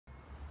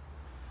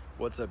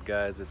What's up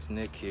guys, it's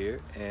Nick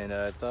here, and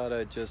I thought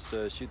I'd just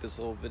shoot this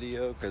little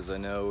video because I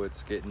know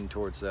it's getting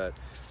towards that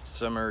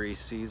summery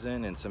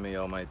season and some of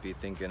y'all might be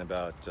thinking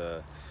about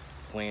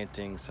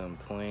planting some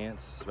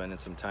plants, spending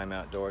some time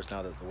outdoors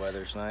now that the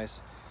weather's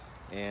nice.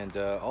 And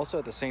also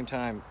at the same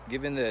time,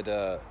 given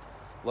that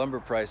lumber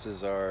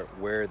prices are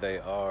where they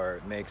are,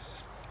 it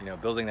makes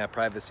building that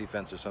privacy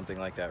fence or something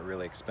like that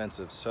really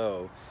expensive.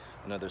 So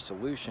another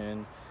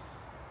solution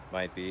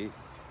might be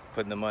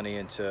putting the money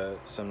into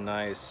some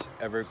nice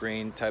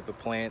evergreen type of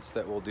plants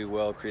that will do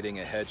well, creating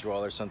a hedge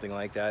wall or something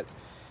like that.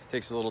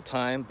 Takes a little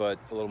time, but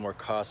a little more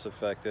cost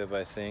effective,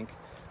 I think,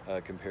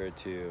 compared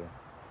to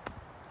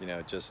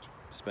just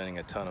spending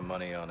a ton of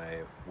money on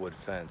a wood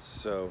fence.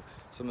 So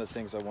some of the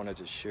things I wanted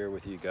to share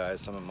with you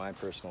guys, some of my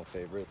personal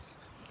favorites,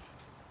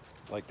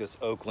 like this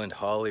Oakland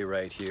holly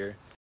right here.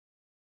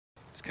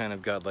 It's kind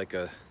of got like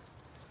a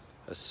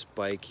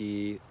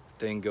spiky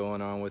thing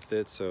going on with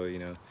it, so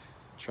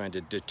trying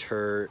to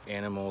deter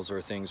animals or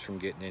things from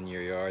getting in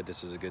your yard.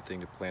 This is a good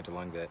thing to plant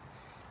along that.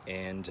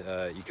 And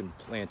you can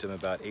plant them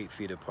about 8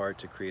 feet apart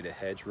to create a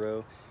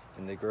hedgerow,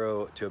 and they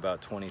grow to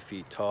about 20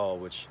 feet tall,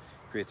 which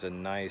creates a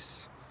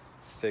nice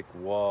thick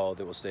wall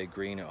that will stay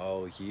green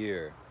all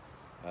year.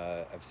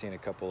 I've seen a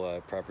couple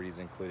properties,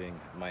 including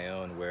my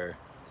own, where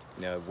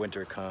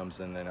winter comes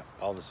and then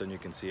all of a sudden you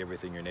can see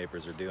everything your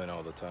neighbors are doing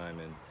all the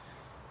time.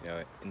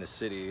 And in the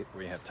city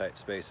where you have tight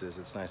spaces,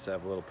 it's nice to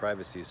have a little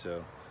privacy,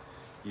 so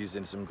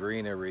using some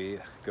greenery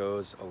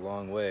goes a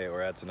long way,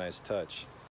 or adds a nice touch.